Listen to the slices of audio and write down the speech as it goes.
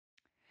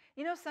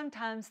You know,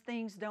 sometimes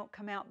things don't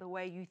come out the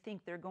way you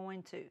think they're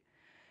going to,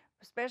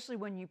 especially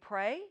when you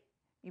pray.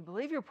 You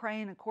believe you're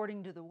praying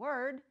according to the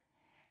Word,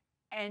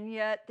 and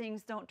yet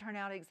things don't turn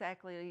out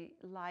exactly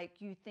like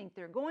you think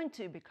they're going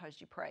to because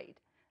you prayed,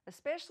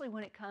 especially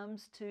when it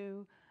comes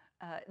to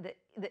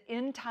the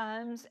end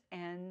times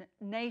and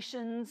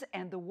nations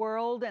and the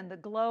world and the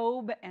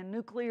globe and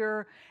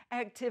nuclear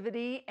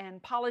activity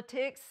and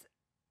politics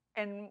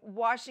and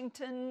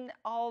Washington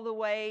all the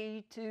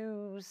way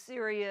to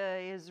Syria,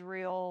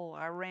 Israel,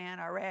 Iran,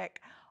 Iraq,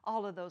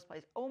 all of those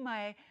places. Oh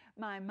my.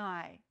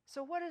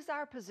 So what is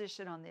our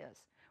position on this?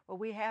 Well,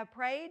 we have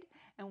prayed,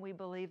 and we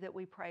believe that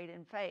we prayed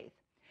in faith.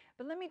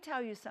 But let me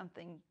tell you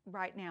something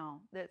right now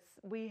that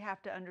we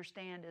have to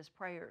understand as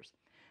prayers.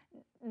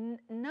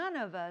 None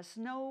of us,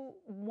 no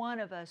one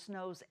of us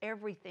knows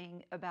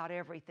everything about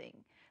everything.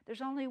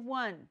 There's only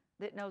one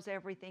that knows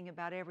everything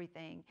about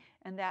everything,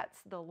 and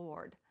that's the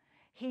Lord.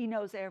 He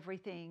knows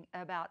everything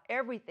about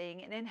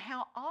everything and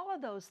how all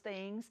of those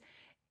things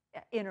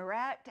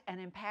interact and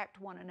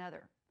impact one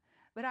another.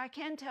 But I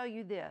can tell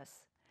you this,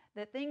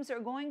 that things are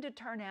going to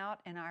turn out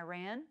in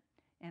Iran,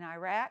 in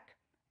Iraq,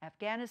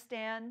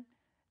 Afghanistan,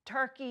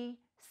 Turkey,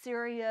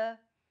 Syria,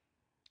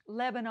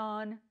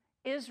 Lebanon,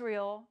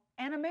 Israel,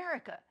 and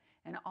America,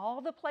 and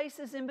all the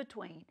places in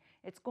between.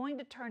 It's going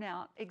to turn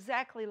out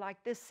exactly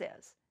like this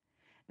says.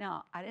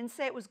 Now, I didn't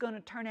say it was going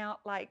to turn out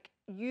like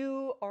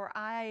you or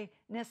I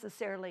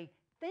necessarily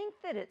think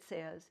that it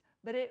says,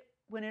 but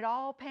when it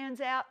all pans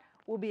out,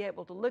 we'll be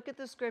able to look at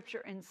the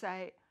scripture and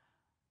say,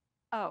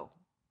 oh,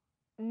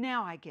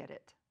 now I get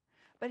it.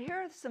 But here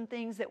are some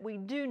things that we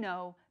do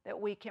know that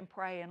we can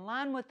pray in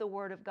line with the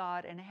Word of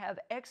God and have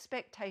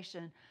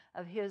expectation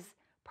of His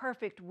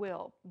perfect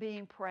will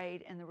being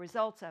prayed and the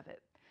results of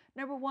it.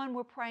 Number one,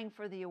 we're praying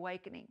for the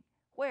awakening.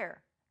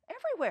 Where?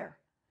 Everywhere.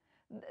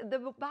 The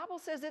Bible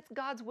says it's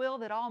God's will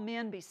that all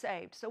men be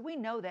saved, so we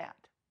know that.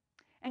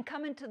 And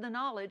come into the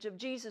knowledge of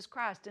Jesus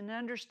Christ and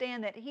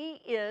understand that He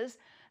is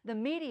the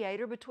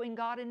mediator between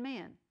God and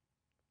man.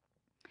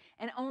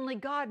 And only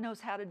God knows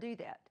how to do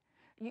that.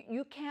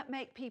 You can't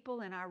make people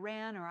in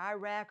Iran or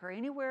Iraq or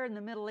anywhere in the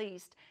Middle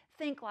East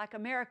think like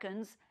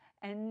Americans,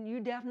 and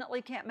you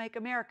definitely can't make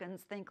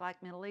Americans think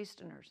like Middle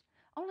Easterners.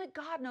 Only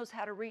God knows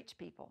how to reach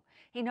people.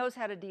 He knows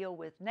how to deal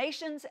with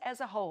nations as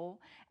a whole,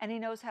 and He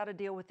knows how to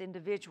deal with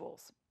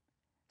individuals.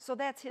 So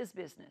that's His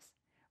business.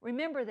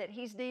 Remember that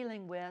He's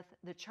dealing with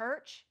the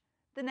church,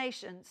 the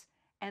nations,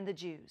 and the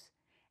Jews.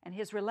 And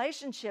His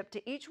relationship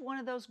to each one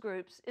of those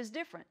groups is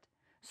different.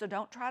 So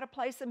don't try to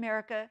place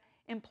America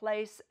in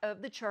place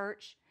of the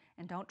church,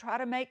 and don't try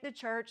to make the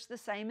church the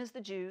same as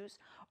the Jews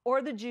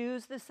or the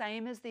Jews the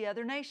same as the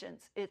other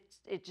nations.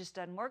 It just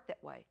doesn't work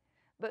that way.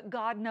 But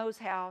God knows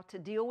how to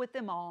deal with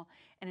them all,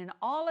 and in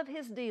all of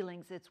His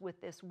dealings, it's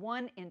with this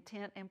one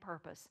intent and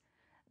purpose,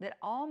 that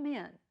all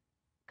men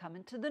come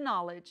into the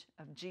knowledge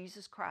of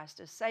Jesus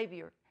Christ as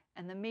Savior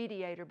and the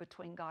mediator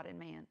between God and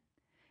man.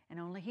 And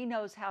only He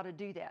knows how to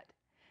do that.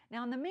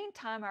 Now, in the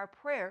meantime, our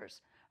prayers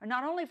are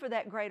not only for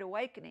that great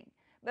awakening,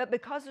 but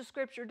because the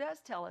Scripture does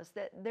tell us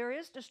that there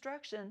is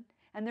destruction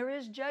and there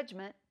is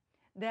judgment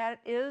that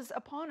is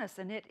upon us,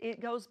 and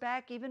it goes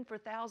back even for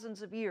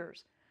thousands of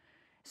years.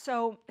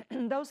 So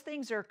those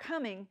things are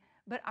coming,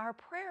 but our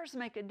prayers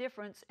make a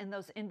difference in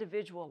those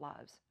individual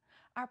lives.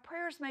 Our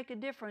prayers make a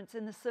difference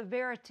in the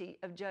severity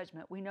of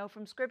judgment. We know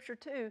from Scripture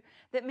too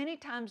that many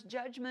times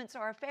judgments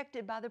are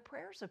affected by the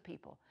prayers of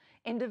people,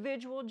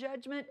 individual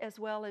judgment as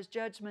well as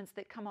judgments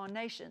that come on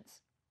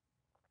nations.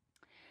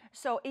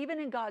 So even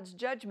in God's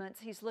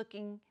judgments, He's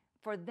looking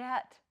for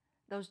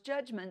those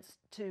judgments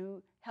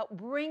to help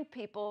bring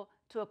people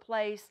to a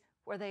place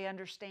where they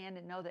understand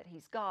and know that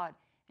He's God.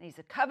 And He's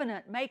a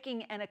covenant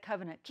making and a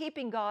covenant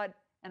keeping God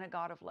and a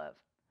God of love.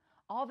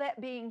 All that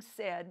being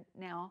said,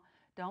 now,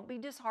 don't be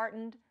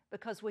disheartened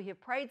because we have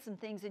prayed some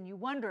things and you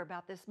wonder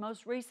about this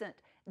most recent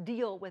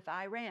deal with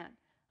Iran.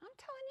 I'm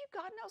telling you,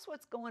 God knows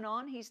what's going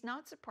on. He's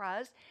not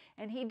surprised,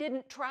 and He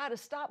didn't try to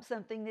stop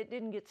something that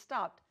didn't get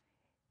stopped.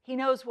 He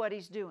knows what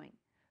He's doing.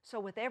 So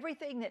with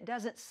everything that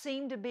doesn't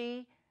seem to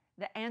be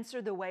the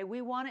answer the way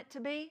we want it to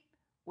be,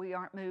 we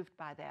aren't moved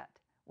by that.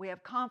 We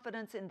have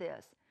confidence in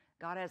this.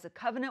 God has a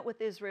covenant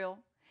with Israel,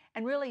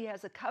 and really He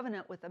has a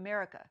covenant with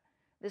America.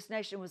 This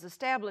nation was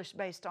established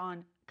based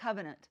on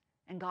covenant,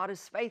 and God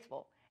is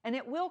faithful, and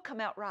it will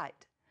come out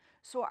right.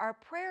 So our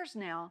prayers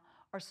now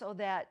are so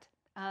that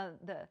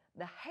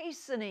the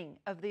hastening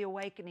of the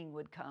awakening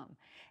would come,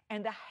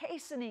 and the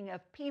hastening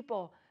of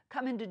people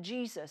coming to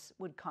Jesus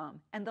would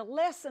come, and the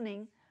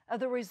lessening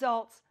of the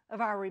results of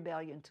our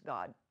rebellion to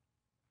God.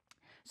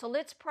 So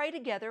let's pray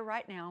together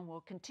right now, and we'll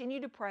continue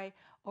to pray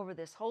over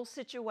this whole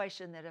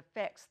situation that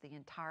affects the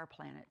entire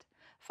planet.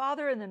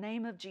 Father, in the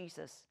name of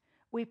Jesus,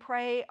 we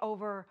pray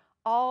over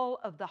all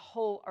of the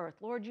whole earth.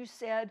 Lord, You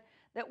said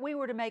that we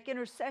were to make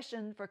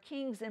intercession for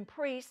kings and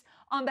priests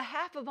on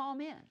behalf of all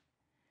men.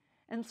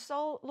 And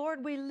so,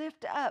 Lord, we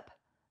lift up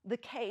the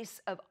case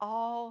of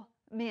all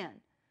men,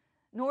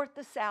 north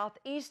to south,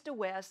 east to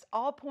west,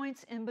 all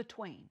points in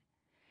between.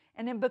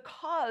 And then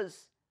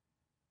because,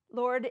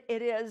 Lord,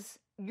 it is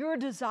your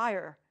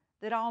desire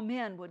that all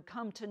men would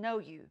come to know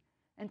you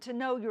and to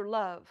know your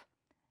love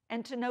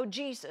and to know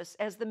Jesus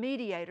as the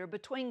mediator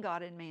between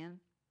God and man.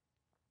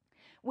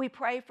 We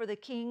pray for the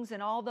kings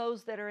and all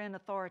those that are in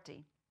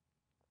authority.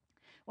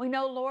 We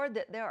know, Lord,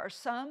 that there are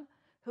some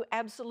who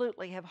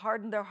absolutely have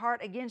hardened their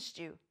heart against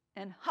you.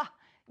 And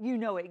you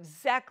know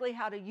exactly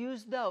how to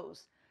use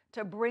those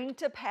to bring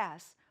to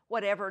pass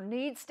whatever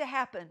needs to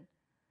happen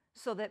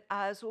so that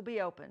eyes will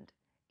be opened,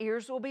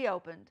 ears will be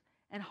opened,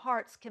 and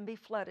hearts can be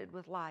flooded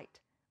with light.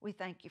 We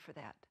thank you for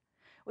that.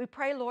 We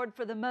pray, Lord,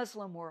 for the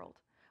Muslim world.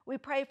 We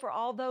pray for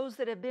all those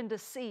that have been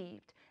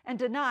deceived and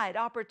denied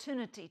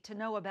opportunity to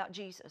know about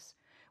Jesus.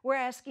 We're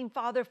asking,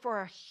 Father, for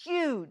a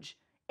huge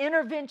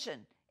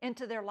intervention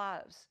into their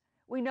lives.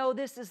 We know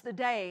this is the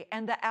day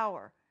and the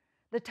hour.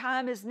 The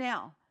time is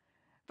now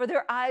for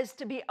their eyes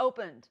to be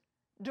opened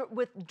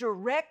with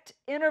direct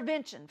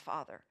intervention,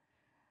 Father,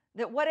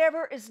 that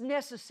whatever is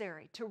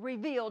necessary to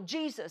reveal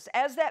Jesus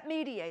as that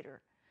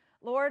mediator,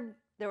 Lord,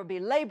 there would be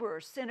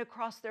laborers sent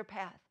across their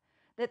path,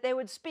 that they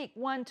would speak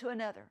one to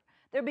another.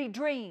 There'd be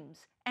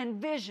dreams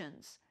and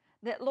visions,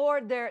 that,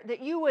 Lord,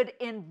 that you would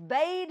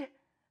invade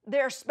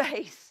their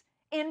space,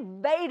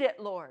 invade it,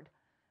 Lord,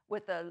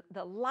 with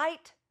the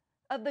light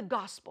of the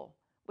gospel,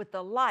 with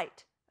the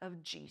light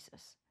of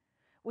Jesus.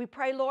 We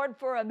pray, Lord,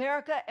 for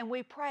America, and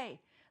we pray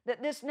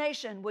that this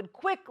nation would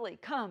quickly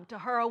come to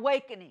her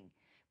awakening.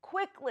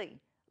 Quickly,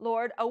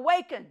 Lord,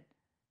 awaken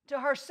to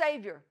her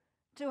Savior,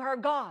 to her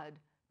God,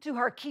 to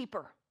her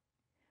keeper.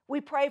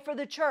 We pray for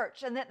the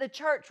church, and that the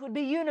church would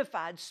be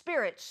unified,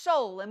 spirit,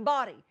 soul, and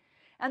body,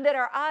 and that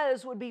our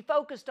eyes would be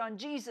focused on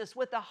Jesus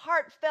with a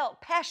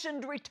heartfelt,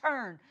 passionate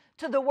return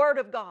to the Word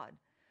of God,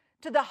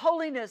 to the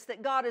holiness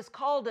that God has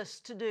called us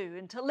to do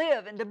and to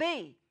live and to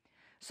be,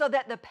 so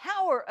that the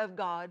power of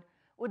God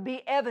would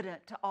be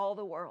evident to all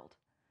the world.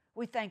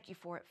 We thank you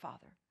for it,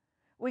 Father.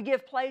 We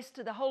give place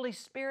to the Holy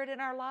Spirit in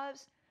our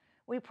lives.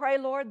 We pray,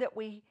 Lord, that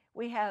we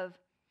have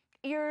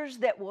ears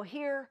that will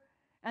hear,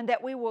 and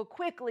that we will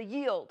quickly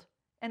yield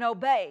and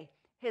obey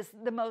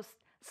the most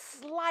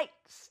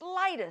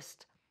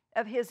slightest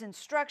of His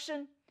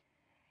instruction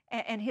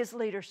and His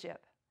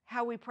leadership.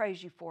 How we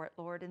praise you for it,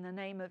 Lord, in the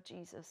name of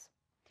Jesus.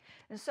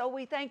 And so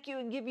we thank you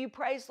and give you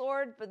praise,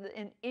 Lord,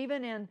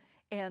 even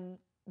in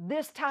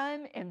this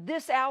time, in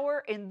this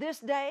hour, in this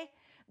day,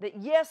 that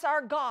yes,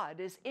 our God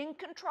is in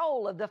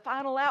control of the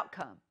final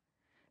outcome.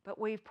 But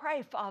we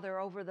pray, Father,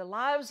 over the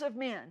lives of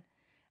men,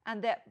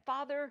 and that,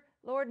 Father,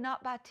 Lord,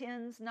 not by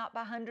tens, not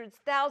by hundreds,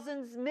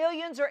 thousands,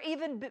 millions, or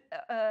even,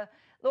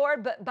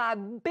 Lord, but by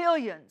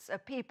billions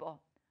of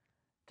people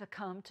to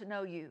come to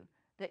know you,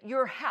 that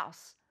your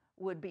house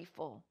would be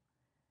full.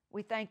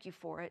 We thank you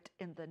for it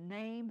in the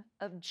name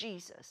of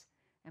Jesus.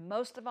 And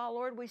most of all,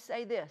 Lord, we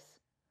say this: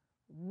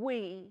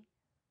 we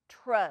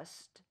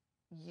trust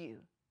you.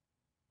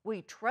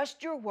 We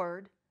trust your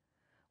word.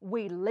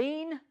 We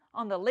lean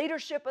on the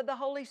leadership of the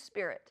Holy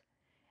Spirit.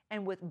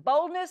 And with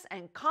boldness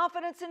and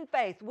confidence and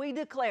faith, we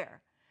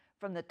declare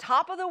from the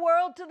top of the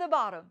world to the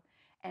bottom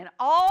and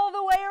all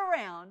the way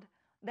around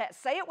that,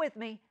 say it with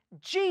me,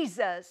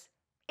 Jesus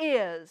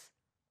is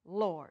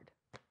Lord.